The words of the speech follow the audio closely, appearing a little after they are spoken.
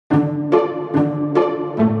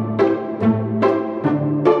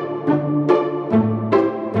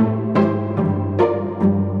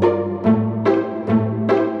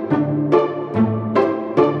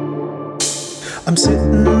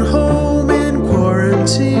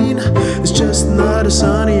just another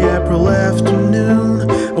sunny April afternoon.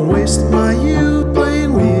 I'm wasting my youth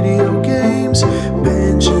playing video games,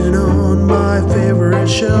 binging on my favorite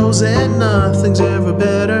shows, and nothing's ever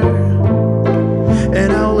better.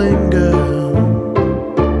 And I'll linger.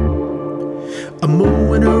 I'm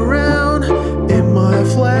moving around in my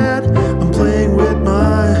flat. I'm playing with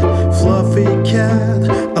my fluffy cat.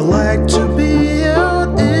 I like to be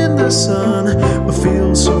out in the sun, but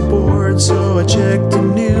feel so bored, so I check the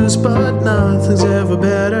news, but nothing's ever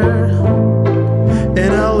better.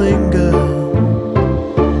 And I'll linger.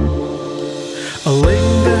 I'll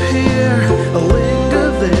linger here, I'll linger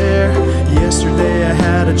there. Yesterday I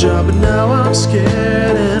had a job, but now I'm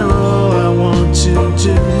scared, and all I want to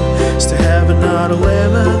do is to have another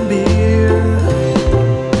lemon beer.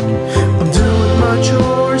 I'm doing my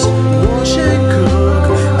chores, wash and cook.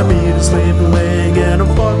 I'm eating, sleeping, laying, and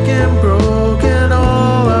I'm fucking broke, and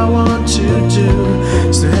all I want to do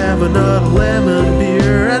is to have another lemon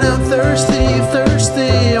beer. And I'm thirsty,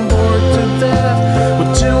 thirsty, I'm bored to death.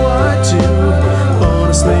 What do I do?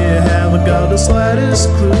 Honestly, I haven't got the slightest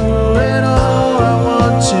clue. And all I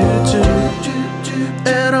want to do,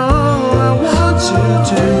 and all I want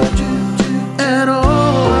to do